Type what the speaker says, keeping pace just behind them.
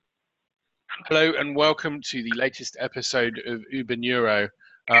Hello and welcome to the latest episode of Uber Neuro.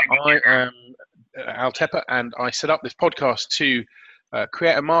 I am Al Tepper and I set up this podcast to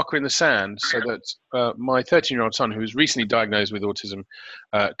create a marker in the sand so that my 13-year-old son, who was recently diagnosed with autism,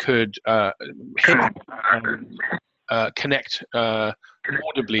 could hit and connect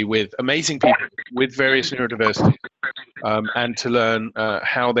audibly with amazing people with various neurodiversities and to learn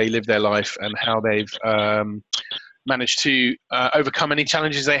how they live their life and how they've manage to overcome any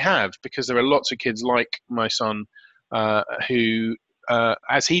challenges they have, because there are lots of kids like my son who,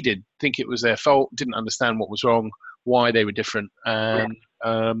 as he did, think it was their fault, didn't understand what was wrong, why they were different, and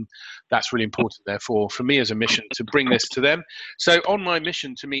that's really important, therefore, for me as a mission to bring this to them. So on my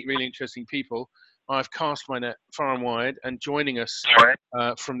mission to meet really interesting people, I've cast my net far and wide, and joining us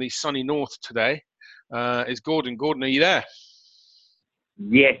from the sunny north today is Gordon. Gordon, are you there?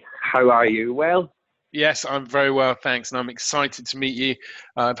 Yes, how are you? Well? Yes, I'm very well, thanks, and I'm excited to meet you.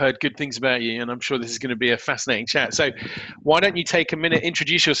 I've heard good things about you, and I'm sure this is going to be a fascinating chat. So why don't you take a minute,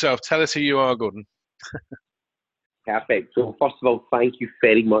 introduce yourself, tell us who you are, Gordon. Perfect. So first of all, thank you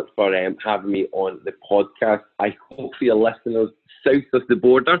very much for having me on the podcast. I hope for your listeners south of the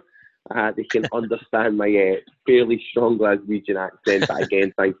border, they can understand my fairly strong Glaswegian accent, but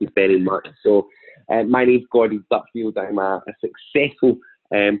again, thank you very much. So my name's Gordon Dutfield. I'm a successful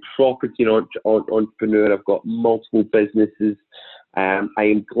property entrepreneur. I've got multiple businesses. I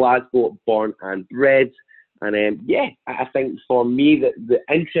am Glasgow born and bred. And I think for me, the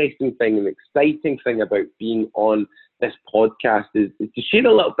interesting thing and exciting thing about being on this podcast is to share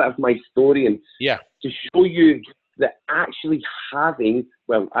a little bit of my story and to show you that actually having,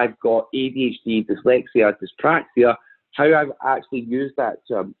 I've got ADHD, dyslexia, dyspraxia, how I've actually used that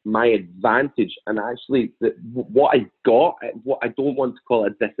to my advantage, and actually what I got, what I don't want to call a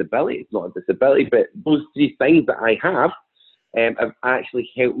disability, it's not a disability, but those three things that I have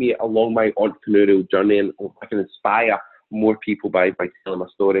actually helped me along my entrepreneurial journey, and I can inspire more people by telling my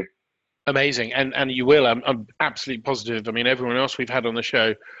story. Amazing, and you will. I'm absolutely positive. I mean, everyone else we've had on the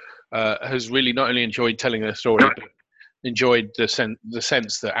show has really not only enjoyed telling their story, but enjoyed the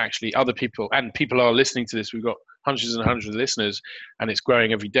sense that actually other people, and people are listening to this. We've got hundreds and hundreds of listeners, and it's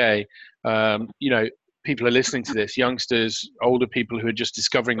growing every day. People are listening to this, youngsters, older people who are just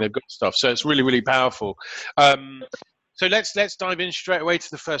discovering their good stuff. So it's really, really powerful. So let's dive in straight away to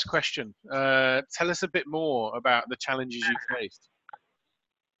the first question. Tell us a bit more about the challenges you faced.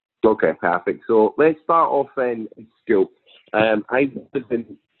 Okay, perfect. So let's start off in school. I'm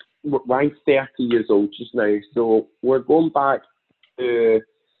 30 years old just now, so we're going back to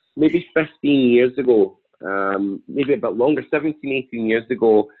maybe 15 years ago, maybe a bit longer, 17, 18 years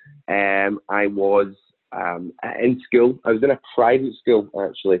ago. I was in school. I was in a private school,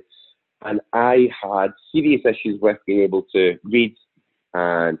 actually, and I had serious issues with being able to read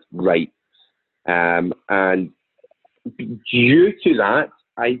and write. And due to that,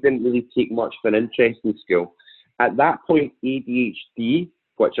 I didn't really take much of an interest in school. At that point, ADHD,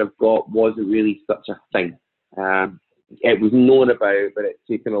 which I've got, wasn't really such a thing. It was known about, but it's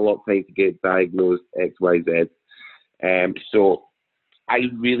taken a lot of time to get diagnosed, X, Y, Z. So I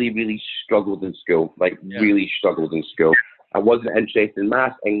really, really struggled in school, really struggled in school. I wasn't interested in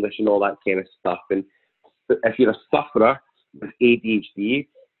maths, English, and all that kind of stuff. And if you're a sufferer with ADHD,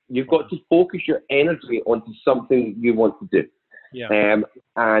 you've got to focus your energy onto something you want to do.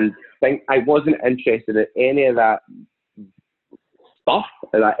 And I wasn't interested in any of that stuff,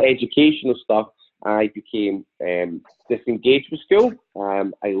 that educational stuff. I became disengaged with school.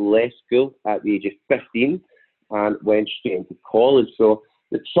 I left school at the age of 15 and went straight into college. So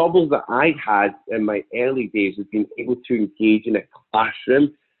the trouble that I had in my early days was being able to engage in a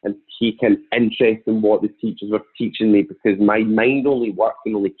classroom and take an interest in what the teachers were teaching me, because my mind only works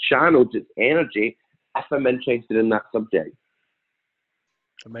and only channels its energy if I'm interested in that subject.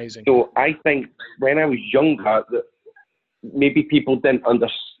 Amazing. So I think when I was younger, that maybe people didn't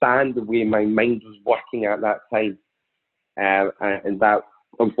understand the way my mind was working at that time. And that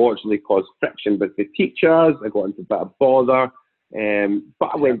unfortunately caused friction with the teachers. I got into a bit of bother. But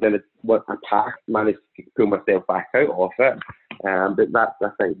I went down a path, managed to pull myself back out of it. But that's, I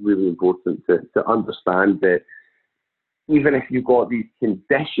think, really important to understand that even if you've got these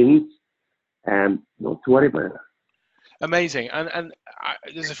conditions, not to worry about it. Amazing. And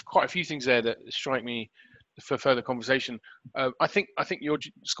there's quite a few things there that strike me for further conversation. I think your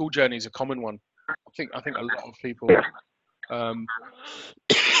school journey is a common one. I think a lot of people, go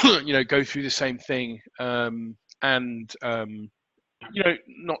through the same thing. Not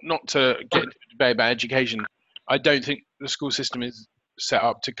to get into a debate about education, I don't think the school system is set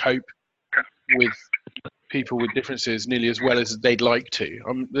up to cope with people with differences nearly as well as they'd like to.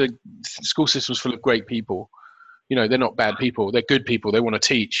 The school system's full of great people. You know, they're not bad people. They're good people. They want to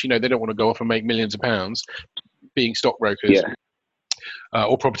teach. You know, they don't want to go off and make millions of pounds being stockbrokers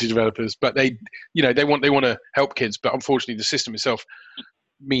or property developers. But they want to help kids. But unfortunately, the system itself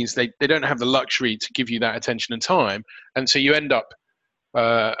means they don't have the luxury to give you that attention and time. And so you end up,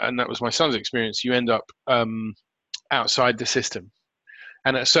 and that was my son's experience, you end up outside the system.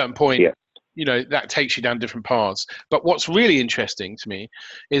 And at a certain point, you know, that takes you down different paths. But what's really interesting to me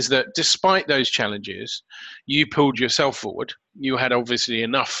is that despite those challenges, you pulled yourself forward. You had obviously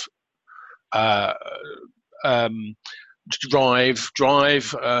enough drive,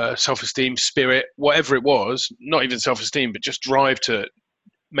 self-esteem, spirit, whatever it was, not even self-esteem, but just drive to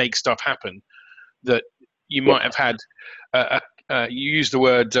make stuff happen, that you might have had, you used the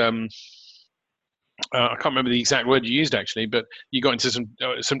word, I can't remember the exact word you used actually, but you got into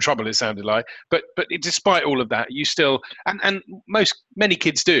some trouble, it sounded like. But despite all of that, you still, and many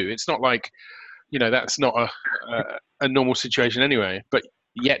kids do. It's not like, you know, that's not a normal situation anyway. But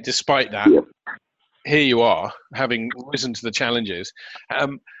yet, despite that, here you are, having risen to the challenges.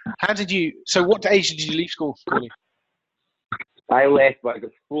 How did you? So, what age did you leave school, Corley? I left, but I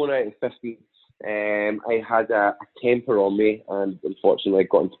got thrown out at 15. I had a temper on me, and unfortunately, I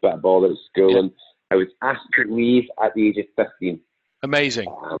got into a bit of bother at school, and I was asked to leave at the age of 15.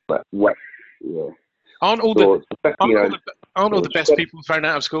 Amazing. But what? Yeah. Aren't all the best people thrown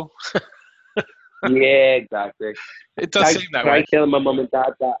out of school? Yeah, exactly. It does seem that way. Try telling my mum and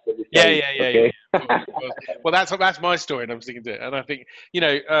dad that. Yeah. Well, that's my story, and I'm sticking to it. And I think, you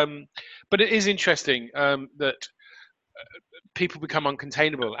know, but it is interesting that people become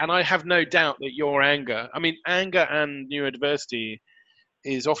uncontainable. And I have no doubt that your anger and neurodiversity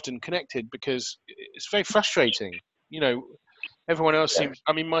is often connected, because it's very frustrating. You know, everyone else seems,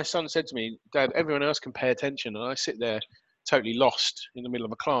 I mean, my son said to me, Dad, everyone else can pay attention, and I sit there totally lost in the middle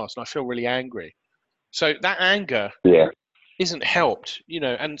of a class, and I feel really angry. So that anger isn't helped, you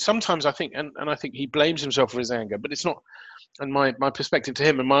know, and sometimes I think, and I think he blames himself for his anger, but it's not. And my perspective to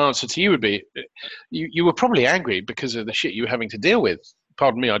him, and my answer to you would be, you were probably angry because of the shit you were having to deal with.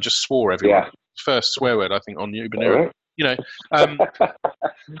 Pardon me, I just swore everyone. First swear word, I think, on Uber. You know,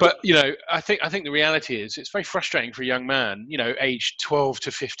 but you know, I think the reality is, it's very frustrating for a young man, you know, aged 12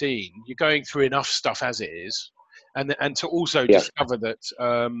 to 15. You're going through enough stuff as it is, and to also discover that,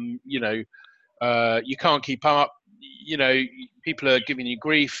 you know, you can't keep up. You know, people are giving you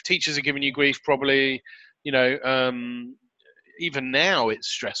grief. Teachers are giving you grief, probably. You know, even now it's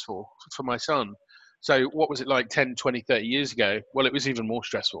stressful for my son. So what was it like 10, 20, 30 years ago? Well, it was even more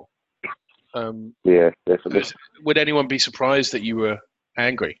stressful. Definitely. Would anyone be surprised that you were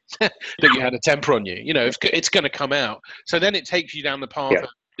angry, that you had a temper on you? You know, it's going to come out. So then it takes you down the path,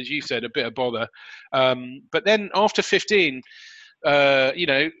 as you said, a bit of bother. But then after 15, you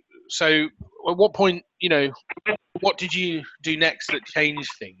know, so at what point, you know, what did you do next that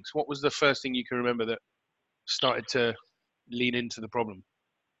changed things? What was the first thing you can remember that started to lean into the problem?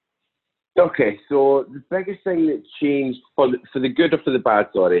 Okay, so the biggest thing that changed for the good or for the bad,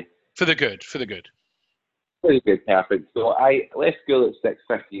 sorry? For the good. For the good, perfect. So I left school at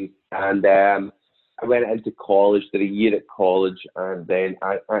 6:15, and I went into college, did a year at college, and then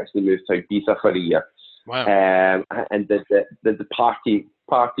I actually moved to Ibiza for a year. Wow. And did the party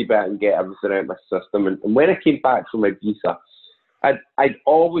bit and get everything out of my system. And when I came back from Ibiza, I'd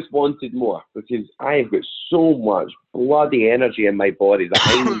always wanted more, because I've got so much bloody energy in my body that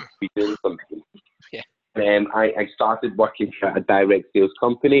I need to be doing something. I started working at a direct sales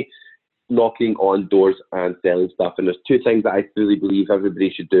company, knocking on doors and selling stuff. And there's two things that I really believe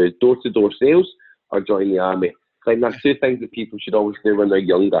everybody should do: is door-to-door sales or join the army. Like, that's two things that people should always do when they're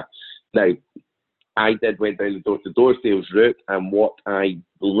younger. Now, I went down the door-to-door sales route, and what I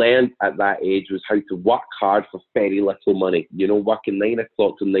learned at that age was how to work hard for very little money. You know, working 9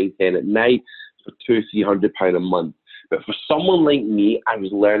 o'clock to 9:10 at night for £200-300 a month. But for someone like me, I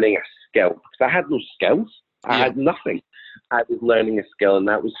was learning a skill, because I had no skills. I had nothing. I was learning a skill, and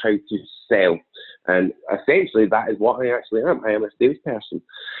that was how to sell. And essentially, that is what I actually am. I am a salesperson,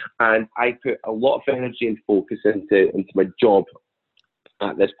 and I put a lot of energy and focus into my job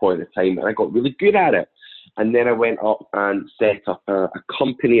at this point in time, and I got really good at it. And then I went up and set up a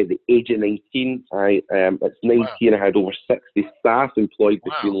company at the age of 19. It's 19. I had over 60 staff employed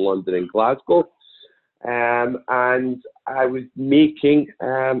between London and Glasgow. And I was making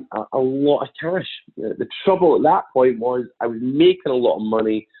a lot of cash. The trouble at that point was I was making a lot of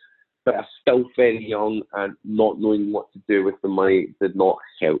money, but I was still very young, and not knowing what to do with the money did not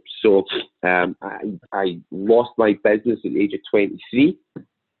help. So I lost my business at the age of 23.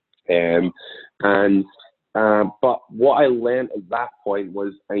 And But what I learned at that point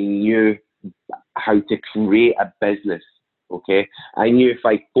was I knew how to create a business. Okay, I knew if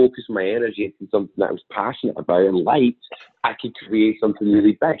I focused my energy into something that I was passionate about and liked, I could create something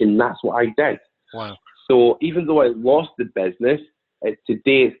really big, and that's what I did. Wow. So even though I lost the business,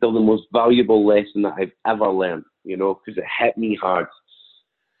 today it's still the most valuable lesson that I've ever learned. You know, because it hit me hard.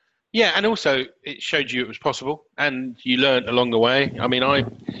 Yeah, and also it showed you it was possible, and you learned along the way. I mean, I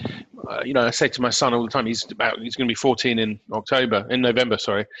say to my son all the time, he's going to be 14 in November,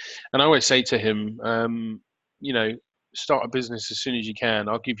 sorry, and I always say to him, start a business as soon as you can.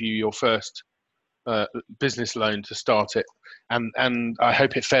 I'll give you your first business loan to start it, and I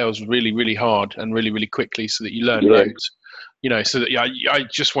hope it fails really, really hard and really, really quickly, so that you learn loads. So that I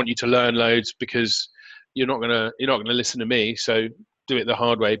just want you to learn loads, because you're not gonna listen to me, so do it the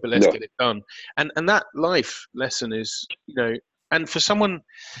hard way, but let's get it done. And that life lesson is, and for someone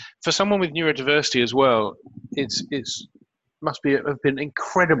with neurodiversity as well, it's must have been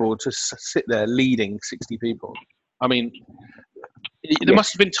incredible to sit there leading 60 people. I mean, there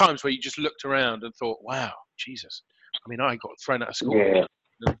must have been times where you just looked around and thought, wow, Jesus. I mean, I got thrown out of school. Yeah.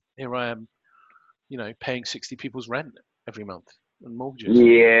 And here I am, paying 60 people's rent every month and mortgages.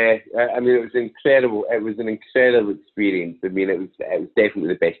 Yeah, I mean, it was incredible. It was an incredible experience. I mean, it was definitely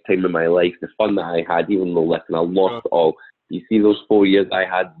the best time of my life. The fun that I had, even though, listen, I lost it all. You see, those 4 years, I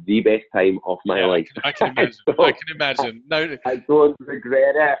had the best time of my life. I can imagine. I can imagine. No, I don't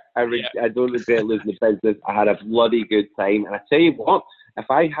regret it. I don't regret losing the business. I had a bloody good time. And I tell you what, if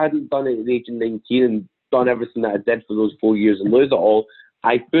I hadn't done it at the age of 19 and done everything that I did for those 4 years and lose it all,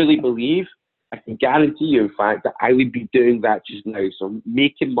 I fully believe, I can guarantee you, in fact, that I would be doing that just now. So I'm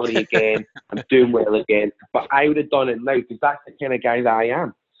making money again. I'm doing well again. But I would have done it now, because that's the kind of guy that I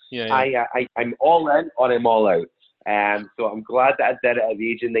am. Yeah. I'm all in or I'm all out. So I'm glad that I did it at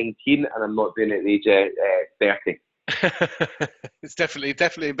the age of 19, and I'm not doing it at the age of 30. It's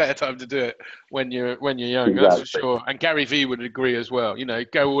definitely a better time to do it when you're young. Exactly. That's for sure. And Gary Vee would agree as well.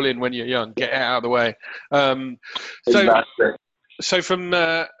 Go all in when you're young. Get it out of the way. So from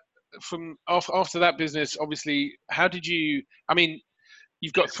after that business, obviously, how did you? I mean,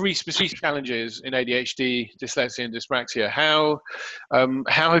 you've got 3 specific challenges in ADHD, dyslexia, and dyspraxia. How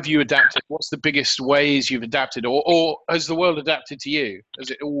have you adapted? What's the biggest ways you've adapted, or has the world adapted to you? Has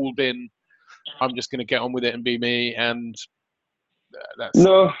it all been, I'm just going to get on with it and be me, and that's...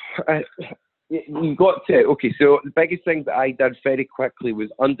 No, you got to. Okay, so the biggest thing that I did very quickly was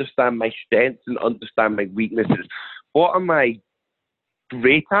understand my strengths and understand my weaknesses. What am I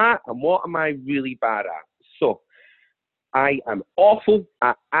great at, and what am I really bad at? So I am awful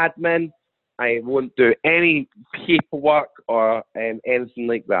at admin. I won't do any paperwork or anything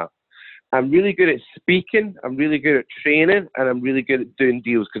like that. I'm really good at speaking. I'm really good at training, and I'm really good at doing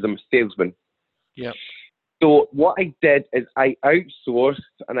deals because I'm a salesman. Yeah. So what I did is I outsourced,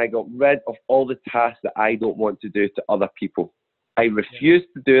 and I got rid of all the tasks that I don't want to do to other people. I refused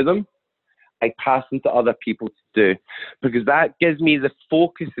to do them. I pass them to other people to do, because that gives me the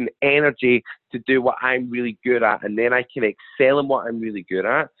focus and energy to do what I'm really good at, and then I can excel in what I'm really good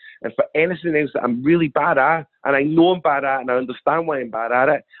at. And for anything else that I'm really bad at, and I know I'm bad at, and I understand why I'm bad at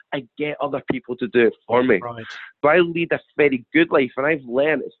it, I get other people to do it for me. Right. So I lead a very good life, and I've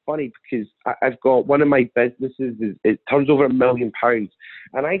learned, it's funny, because I've got one of my businesses, it turns over £1 million,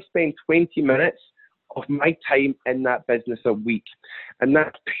 and I spend 20 minutes of my time in that business a week. And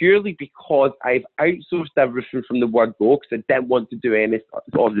that's purely because I've outsourced everything from the word go, because I didn't want to do any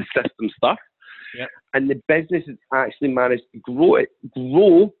of the system stuff. Yeah. And the business has actually managed to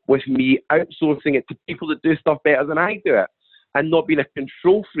grow with me outsourcing it to people that do stuff better than I do it, and not being a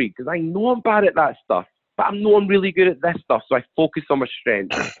control freak, because I know I'm bad at that stuff, but I know I'm really good at this stuff, so I focus on my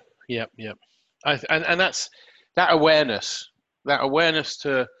strengths. Yep. And that's that awareness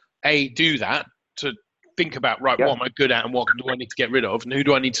to do that, to think about, right, what am I good at and what do I need to get rid of, and who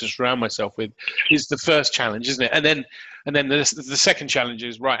do I need to surround myself with, is the first challenge, isn't it? And then the second challenge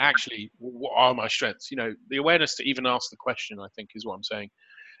is, right, actually, what are my strengths? The awareness to even ask the question, I think, is what I'm saying.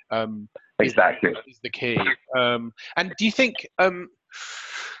 Exactly. Is the key. And do you think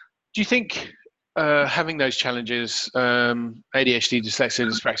having those challenges, ADHD, dyslexia,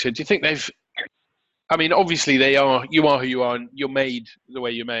 dyspraxia, do you think they've, I mean, obviously you are who you are, and you're made the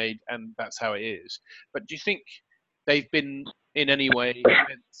way you're made, and that's how it is. But do you think they've been in any way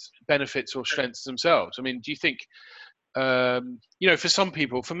benefits or strengths themselves? I mean, do you think, for some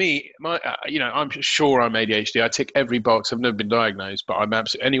people, for me, I'm sure I'm ADHD. I tick every box. I've never been diagnosed, but I'm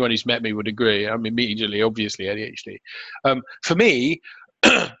absolutely, anyone who's met me would agree. I'm immediately, obviously, ADHD. For me,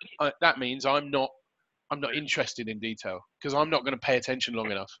 that means I'm not interested in detail, because I'm not going to pay attention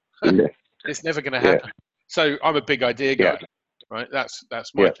long enough. It's never going to happen. So I'm a big idea guy, right? That's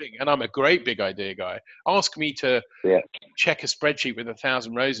my thing, and I'm a great big idea guy. Ask me to check a spreadsheet with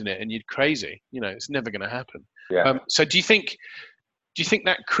 1,000 rows in it, and you're crazy. It's never going to happen. So do you think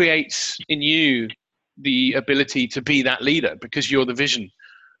that creates in you the ability to be that leader because you're the vision,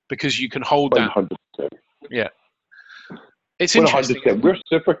 because you can hold that? 100%. Yeah. It's interesting. 100%. We're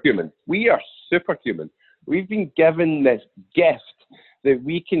superhuman. We are superhuman. We've been given this gift that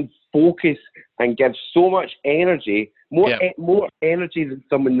we can focus and give so much energy, more energy than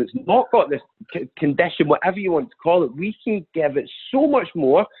someone that's not got this condition, whatever you want to call it. We can give it so much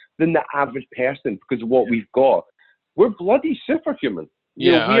more than the average person because of what we've got. We're bloody superhuman.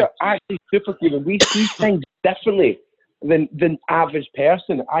 We are actually superhuman. We see things differently than average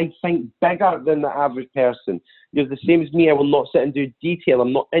person. I think bigger than the average person. You're the same as me. I will not sit and do detail.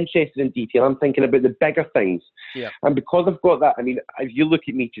 I'm not interested in detail. I'm thinking about the bigger things. Yeah. And because I've got that, I mean, if you look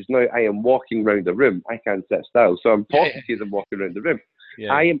at me just now, I am walking around the room. I can't sit still. So I'm talking to you as I'm walking around the room.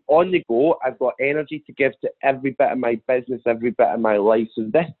 Yeah. I am on the go. I've got energy to give to every bit of my business, every bit of my life. So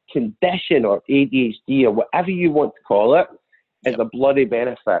this condition or ADHD or whatever you want to call it is a bloody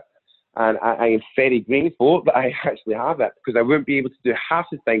benefit. And I am very grateful that I actually have it because I wouldn't be able to do half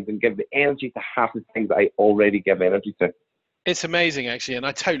the things and give the energy to half the things that I already give energy to. It's amazing, actually, and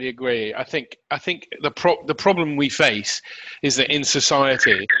I totally agree. I think the problem we face is that in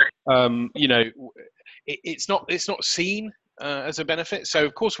society, it's not seen as a benefit. So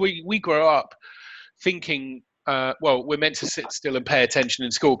of course we grow up thinking, we're meant to sit still and pay attention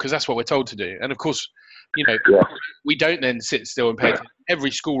in school because that's what we're told to do. And of course, we don't then sit still and pay attention.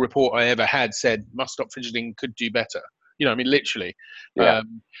 Every school report I ever had said must stop fidgeting, could do better. Literally.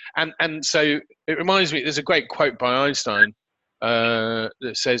 And so it reminds me, there's a great quote by Einstein that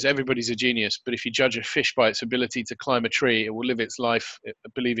says, everybody's a genius, but if you judge a fish by its ability to climb a tree, it will live its life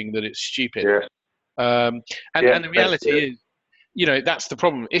believing that it's stupid. And the reality is, that's the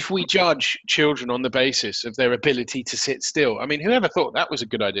problem. If we judge children on the basis of their ability to sit still, I mean, whoever thought that was a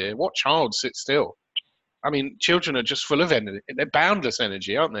good idea? What child sits still? I mean, children are just full of energy. They're boundless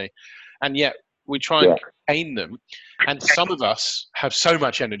energy, aren't they? And yet we try and contain them. And some of us have so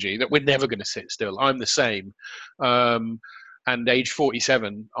much energy that we're never going to sit still. I'm the same. And age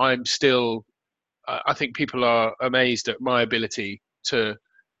 47, I'm still, I think people are amazed at my ability to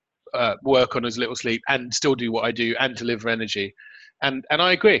work on as little sleep and still do what I do and deliver energy. And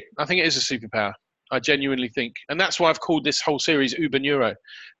I agree. I think it is a superpower. I genuinely think. And that's why I've called this whole series Uber Neuro,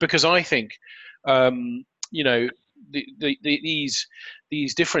 because I think,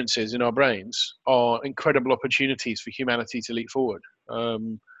 these differences in our brains are incredible opportunities for humanity to leap forward.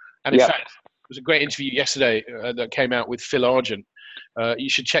 And in fact, there was a great interview yesterday that came out with Phil Argent. You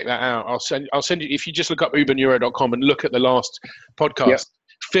should check that out. I'll send you, if you just look up uberneuro.com and look at the last podcast.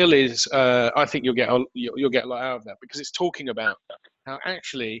 Phil is, I think you'll get a lot out of that, because it's talking about how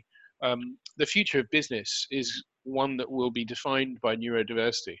actually the future of business is one that will be defined by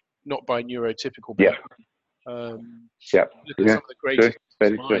neurodiversity, not by neurotypical behavior. Look at some of the greatest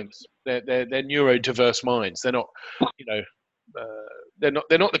minds. They're neurodiverse minds. They're not, they're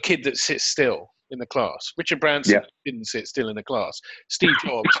not the kid that sits still in the class. Richard Branson didn't sit still in the class. Steve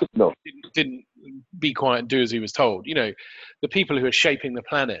Jobs didn't be quiet and do as he was told. The people who are shaping the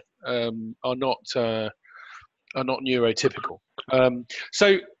planet are not neurotypical.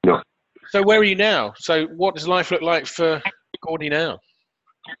 So where are you now? So what does life look like for Gordy now?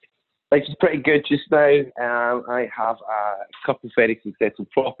 It's pretty good just now. I have a couple of very successful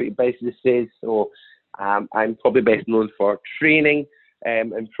property businesses. So I'm probably best known for training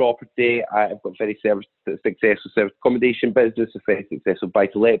and property. I've got very successful service accommodation business, a very successful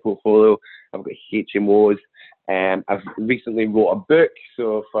buy-to-let portfolio. I've got HMOs. I've recently wrote a book.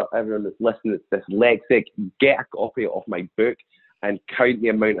 So for everyone that's listening that's dyslexic, get a copy of my book and count the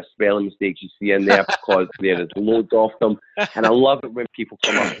amount of spelling mistakes you see in there, because there is loads of them. And I love it when people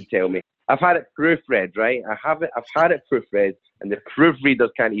come up and tell me, I've had it proofread, right? I've had it proofread, and the proofreaders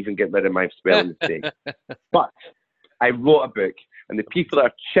can't even get rid of my spelling mistakes. But I wrote a book, and the people that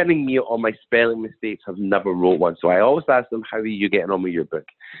are chinning me on my spelling mistakes have never wrote one. So I always ask them, how are you getting on with your book?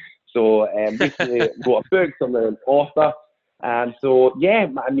 So recently wrote a book, so I'm an author. And so,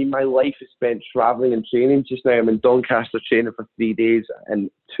 I mean, my life is spent travelling and training. Just now I'm in Doncaster training for 3 days, and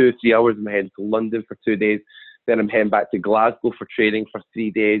 2-3 hours I'm heading to London for 2 days. Then I'm heading back to Glasgow for training for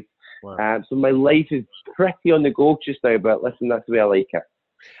 3 days. Wow. So my life is pretty on the go just now, but listen, that's the way I like it.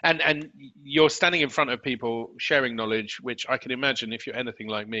 And you're standing in front of people sharing knowledge, which I can imagine, if you're anything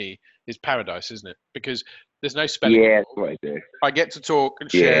like me, is paradise, isn't it? Because there's no spelling. Yeah, that's what I do. I get to talk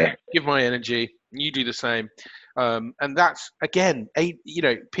and share, give my energy, and you do the same. And that's, again,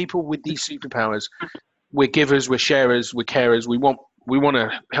 people with these superpowers, we're givers, we're sharers, we're carers. We want to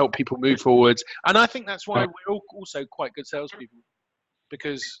help people move forwards, and I think that's why we're all also quite good salespeople,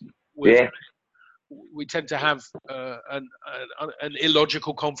 because we tend to have an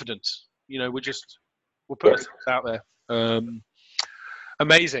illogical confidence. You know, we're putting ourselves out there.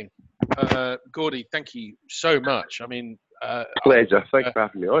 Amazing, Gordy. Thank you so much. I mean, pleasure. Thanks for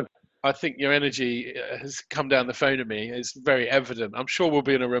having me on. I think your energy has come down the phone to me. It's very evident. I'm sure we'll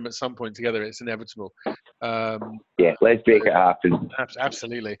be in a room at some point together. It's inevitable. Yeah, let's make it happen.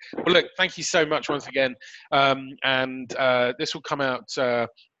 Absolutely. Well, look, thank you so much once again. And this will come out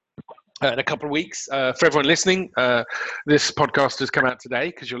in a couple of weeks. For everyone listening, this podcast has come out today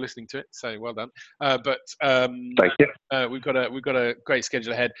because you're listening to it. So well done. Thank you. We've got a great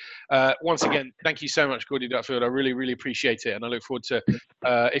schedule ahead. Once again, thank you so much, Gordy Dutfield. I really, really appreciate it, and I look forward to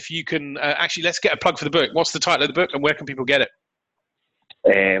if you can actually let's get a plug for the book. What's the title of the book, and where can people get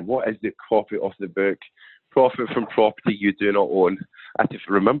it? What is the copy of the book? Profit from property you do not own. I have to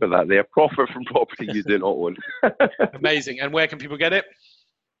remember that there. Profit from property you do not own. Amazing. And where can people get it?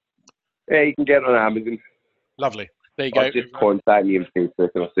 You can get it on Amazon. Lovely. There you go. Just contact me on Facebook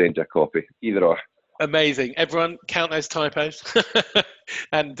and I'll send you a copy. Either or. Amazing. Everyone, count those typos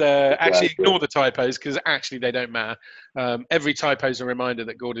and actually ignore the typos because actually they don't matter. Every typo is a reminder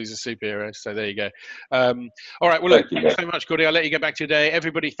that Gordy's a superhero. So there you go. All right. Well, look, thank you so much, Gordy. I'll let you get back to your day.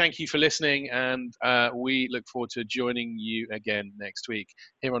 Everybody, thank you for listening. And we look forward to joining you again next week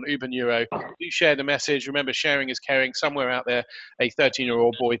here on Uber Neuro. Do share the message. Remember, sharing is caring. Somewhere out there, a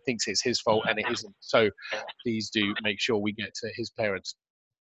 13-year-old boy thinks it's his fault and it isn't. So please do make sure we get to his parents.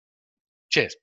 Cheers.